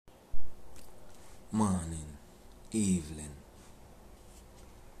morning, evening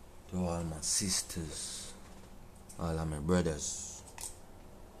to all my sisters, all of my brothers.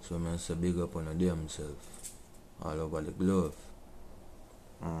 So I say big up on themselves all over the globe.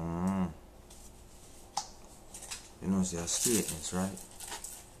 You know, see a straightness, right?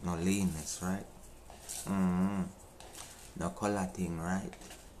 No leanness, right? No color thing, right?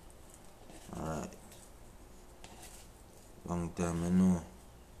 Alright. Long time I know.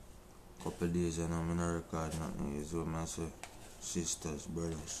 Couple days I know I'm not record nothing. You see what I say? Sisters,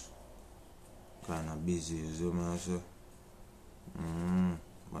 brothers. Kinda busy, you see what I say?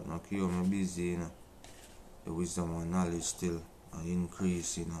 But not keep me busy, you know. The wisdom and knowledge still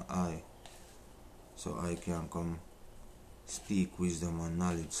increase in I. So I can come speak wisdom and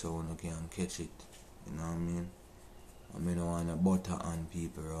knowledge so one can catch it. You know what I mean? I mean, I want to butter on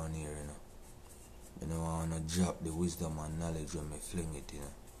people around here, you know. You know, I want to drop the wisdom and knowledge when I fling it, you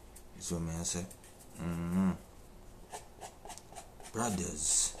know. You see what I say?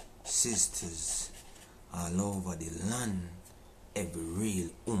 Brothers, sisters, all over the land, every real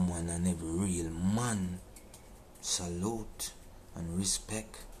woman and every real man, salute and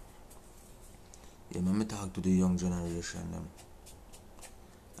respect. Yeah, me talk to the young generation, them.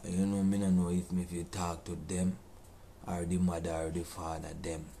 You know, me don't know if you talk to them, or the mother or the father,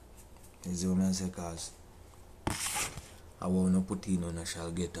 them. You see what I say? Cause I want to put in on I shall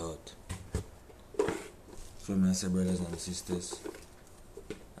get out. So I say, brothers and sisters,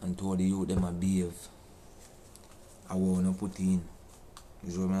 and to all the youth them a behave, I want to put in.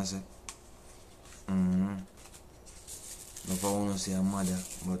 You see what I say? If I want to say a mother,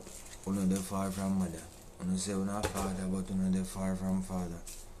 but you know they far from mother. You say you not father, but you know they far from father.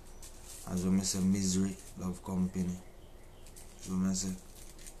 As we say, misery, love company. So I say,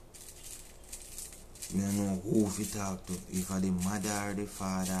 I don't know who to talk to, if I the mother or the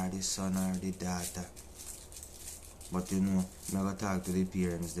father or the son or the daughter. But you know, I'm going to talk to the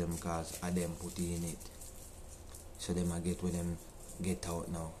parents them because I them put in it. So them I get with them get out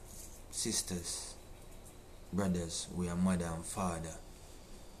now. Sisters, brothers, we are mother and father.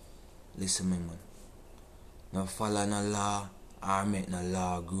 Listen me, man. No follow no law or make no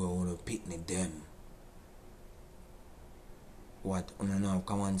law grow on a picnic them. What? You don't have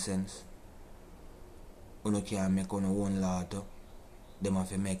common sense? You can't make on one law too. Them have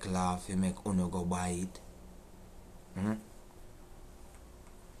to make law to make you go buy it.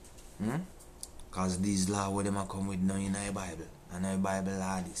 Cause these law what them come with now in the Bible. And the Bible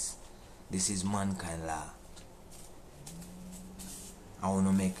law this. This is mankind law. I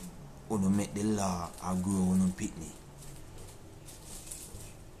wanna make the law grow on a picnic.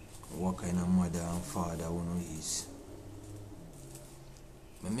 What kind of mother and father wanna is?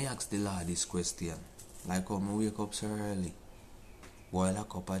 Let me ask the law this question. Like how I wake up so early, boil a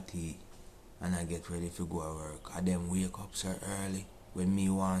cup of tea, and I get ready to go to work. I then wake up so early when me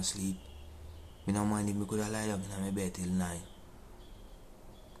want sleep. Me no mind if me could have lie down in my bed till 9.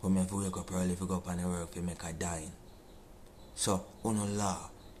 But me have to wake up early to go up on the work to make a dine. So, uno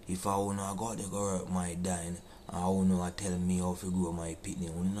law, if I wanna go out there go work my dine, and uno tell me how to grow my picnic,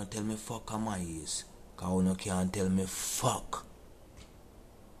 uno not tell me fuck on my ears. Cause uno can't tell me fuck.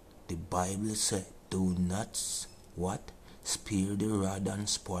 The Bible said, do not, what? Spare the rod and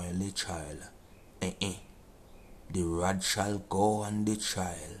spoil the child. The rod shall go on the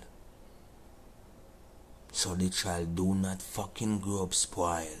child. So the child do not fucking grow up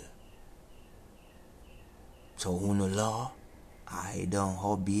spoil. So uno law, I don't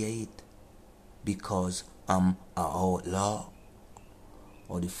obey it. Because I'm a outlaw.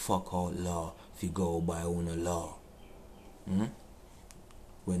 Or the fuck outlaw if you go by uno law.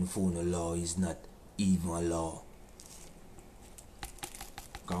 When uno law is not even a law.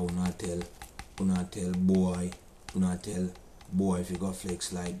 Cause uno tell boy if you go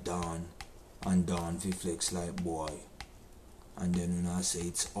flex like Dawn, and Dawn if you flex like boy. And then uno say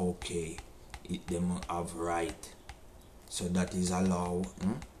it's okay. Them have right. So that is a law.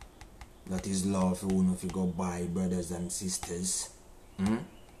 That is law for uno if you go by brothers and sisters. And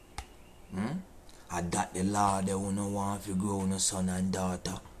that the law they uno want if you grow uno son and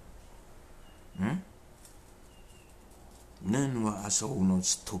daughter. None are so not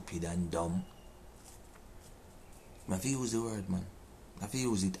stupid and dumb. I feel use the word, man. I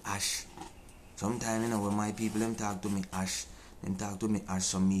feel use it ash. Sometimes, you know, when my people them talk to me ash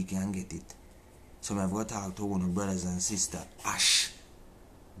so me can get it. So I've got to talk to one of brothers and sisters ash.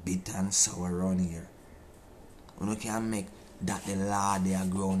 Bitter and sour around here. You can make that the law they are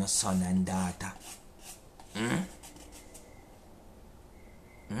growing a son and daughter.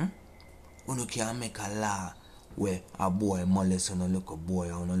 You can make a law where a boy molest on a little boy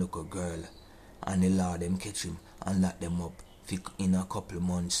or on a little girl. and the law them catch him and lock them up in a couple of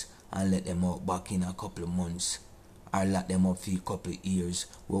months and let them out back in a couple of months, or lock them up for a couple of years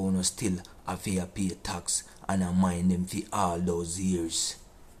where we still have to pay tax and I mind them for all those years.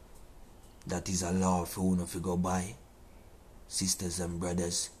 That is a law for you to go by. Sisters and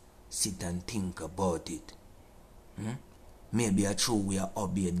brothers, sit and think about it. Maybe a true we are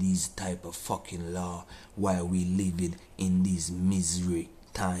obey these type of fucking law while we living in this misery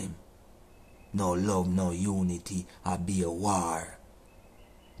time. No love, no unity, or be a war.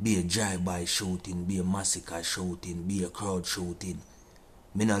 Be a drive-by shooting, be a massacre shooting, be a crowd shooting.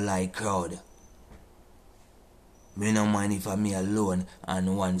 Me no like crowd. Me no mind if I'm me alone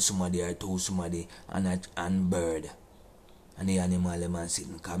and one somebody or two somebody and bird. And the animal them and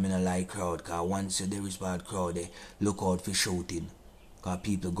sitting. Cause me no like crowd. Cause once you there is bad crowd, look out for shooting. Cause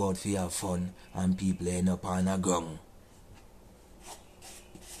people go out for have fun and people end up on the ground.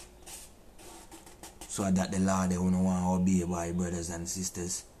 So that the law they don't want to obey by brothers and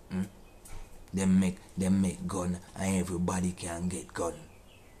sisters. Them make gun and everybody can get gun.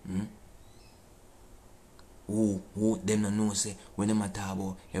 Who them no know say when them a talk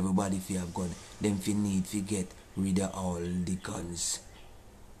about everybody fi have gun, them fi need fi get rid of all the guns.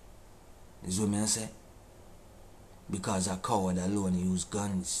 Is what me say? Because a coward alone use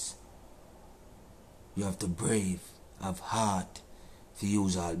guns. You have to brave, have heart, fi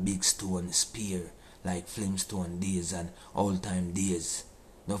use all big stone spear like Flintstone days and old time days.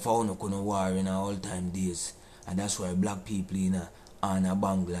 No for no couldn't war in old time days. And that's why black people in Anna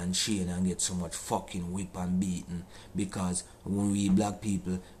Bangle and Shane and get so much fucking whip and beaten. Because when we black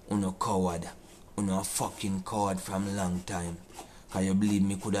people, uno coward. Uno fucking coward from long time. Cause you believe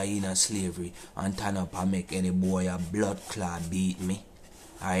me coulda in a slavery and turn up and make any boy a blood clot beat me.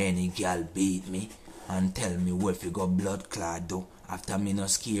 Or any girl beat me. And tell me where fi go blood clot do after me no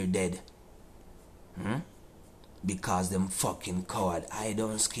scared dead. Because them fucking coward. I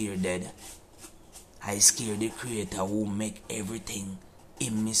don't scare dead. I scare the creator who make everything.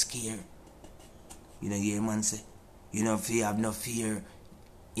 Him me scare. You know hear man say, you know if you have no fear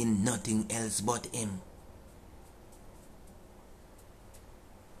in nothing else but him.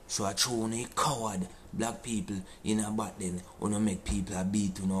 So I throw on a coward black people in a back then wanna make people a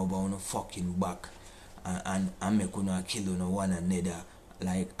beat you know over on a fucking back and make you kill you one another.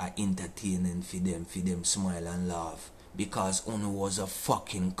 Like a entertaining for them smile and laugh. Because Uno was a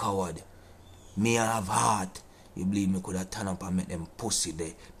fucking coward. Me have heart. You believe me could have turned up and make them pussy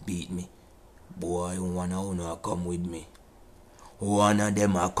they beat me. Boy, one of Uno come with me. One of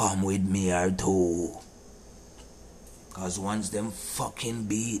them a come with me or two. Cause once them fucking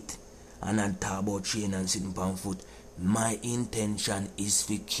beat and I talk about train and sitting on foot, my intention is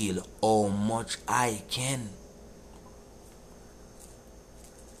to kill how much I can.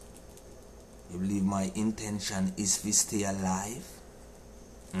 You believe my intention is to stay alive?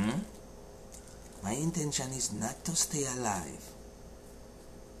 My intention is not to stay alive.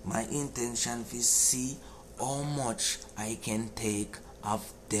 My intention is to see how much I can take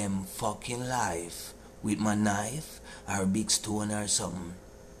of them fucking life with my knife or a big stone or something.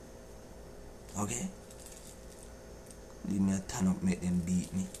 Okay? Leave me a turn up, make them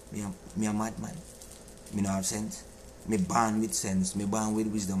beat me. Me a madman. Me no have sense. Me born with sense. Me born with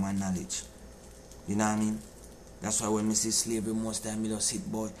wisdom and knowledge. You know what I mean? That's why when me see slavery most time me just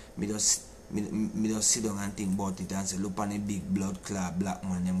sit boy, me just sit down and think about it and say look on a big blood clot black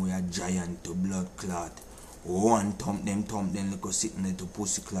man them we a giant to blood clot. One thump them look sitting there to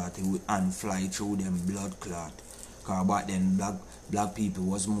pussy clot with hand fly through them blood clot. Cause back then black people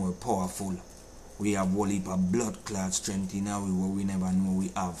was more powerful. We have whole heap of blood clot strength in our where we never know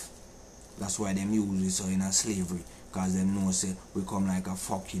we have. That's why them use it so in a slavery. Cause them know say we come like a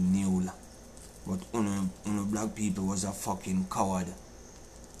fucking mule. But uno black people was a fucking coward.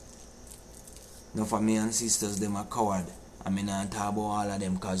 Now for me and sisters, them a coward. I mean I talk about all of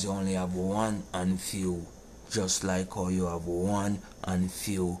them cause you only have one and few. Just like how you have one and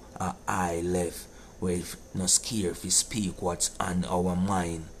few eye left. Where if no scared if you speak what's on our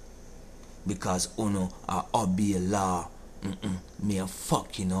mind. Because uno obey law. Me a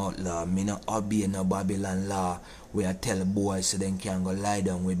fucking outlaw. Me no obey no Babylon law where I tell boys so they can go lie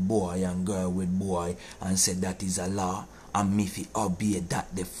down with boy and girl with boy and say that is a law. And me fi obey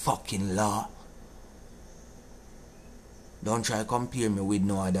that the fucking law. Don't try compare me with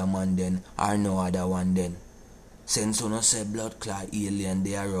no other man then or no other one then. Since you no say blood clot alien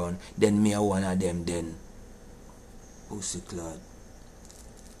they around, then me a one of them then. Pussy clot.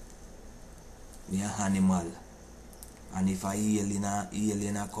 Me a animal. And if a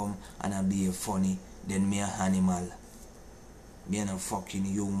alien come and I be funny, then me a animal. Me a no fucking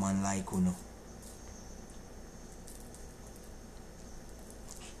human like you know.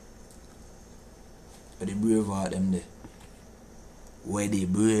 Where the brave heart them there? Where the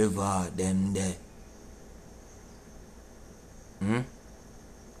brave heart them there?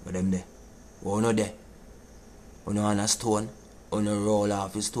 Where them there? Who no there? Who no on a stone? Who no roll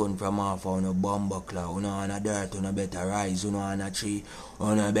off a stone from off? Who no bomb buckler? Who no on a dirt? Who no better rise? Who no on a tree?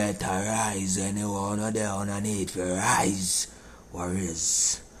 Who no better rise? Anyway, who no there? Who no need for rise?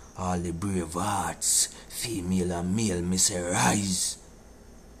 Warriors, all the brave hearts, female and male, me say rise.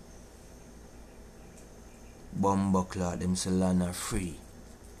 Bomb buckler, them say land are free.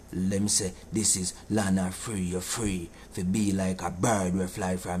 Them say this is land are free, you're free. To be like a bird we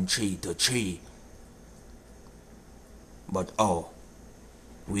fly from tree to tree. But oh,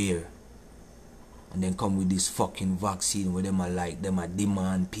 where? And then come with this fucking vaccine where them are like, them are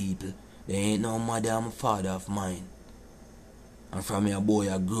demand people. They ain't no mother and father of mine. And from me a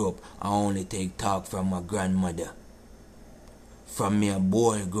boy I grew up, I only take talk from my grandmother. From me a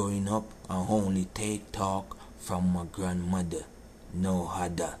boy growing up, I only take talk from my grandmother. No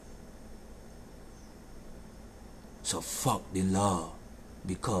other. So fuck the law,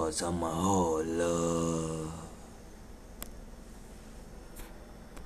 because I'm a whole love.